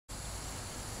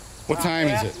What time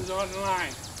is it? Is on the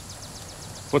line.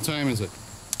 What time is it?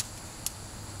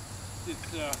 It's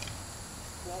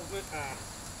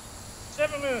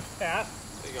 7 minutes past.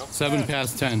 There you go. 7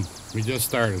 past 10. We just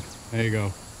started. There you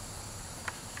go.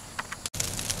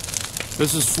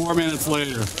 This is 4 minutes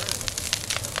later.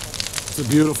 It's a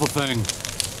beautiful thing.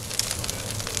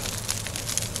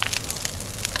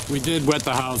 We did wet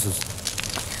the houses.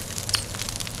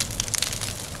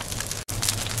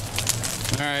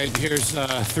 All right, here's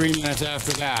 3 minutes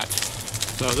after that.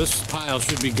 So this pile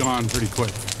should be gone pretty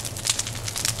quick.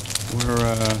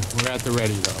 We're at the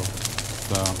ready though,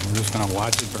 so we're just gonna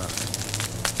watch it burn.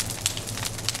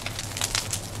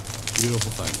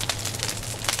 Beautiful thing.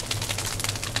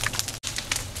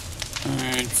 All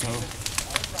right, so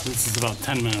this is about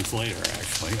 10 minutes later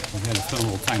actually. We had to spend a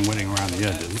little time wetting around the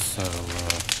edges, so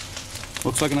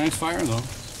looks like a nice fire though.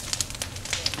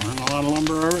 Burning a lot of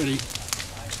lumber already.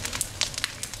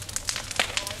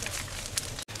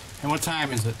 And what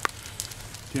time is it?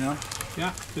 Do you know?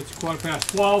 Yeah, it's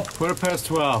 12:15.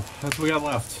 12:15. That's what we got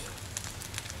left.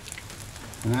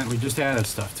 And then we just added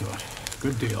stuff to it.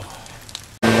 Good deal.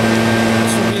 This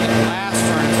will be the last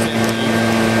furnace technique.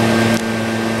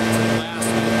 For the last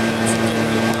one, that should get rid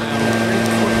of the pile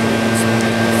pretty quickly.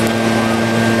 So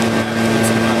after this,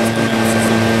 about 10 minutes or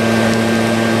so.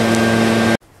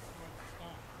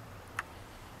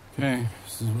 Okay,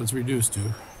 this is what it's reduced to.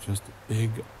 Just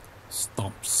big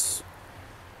stumps.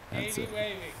 That's it.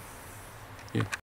 Wavy. Yeah.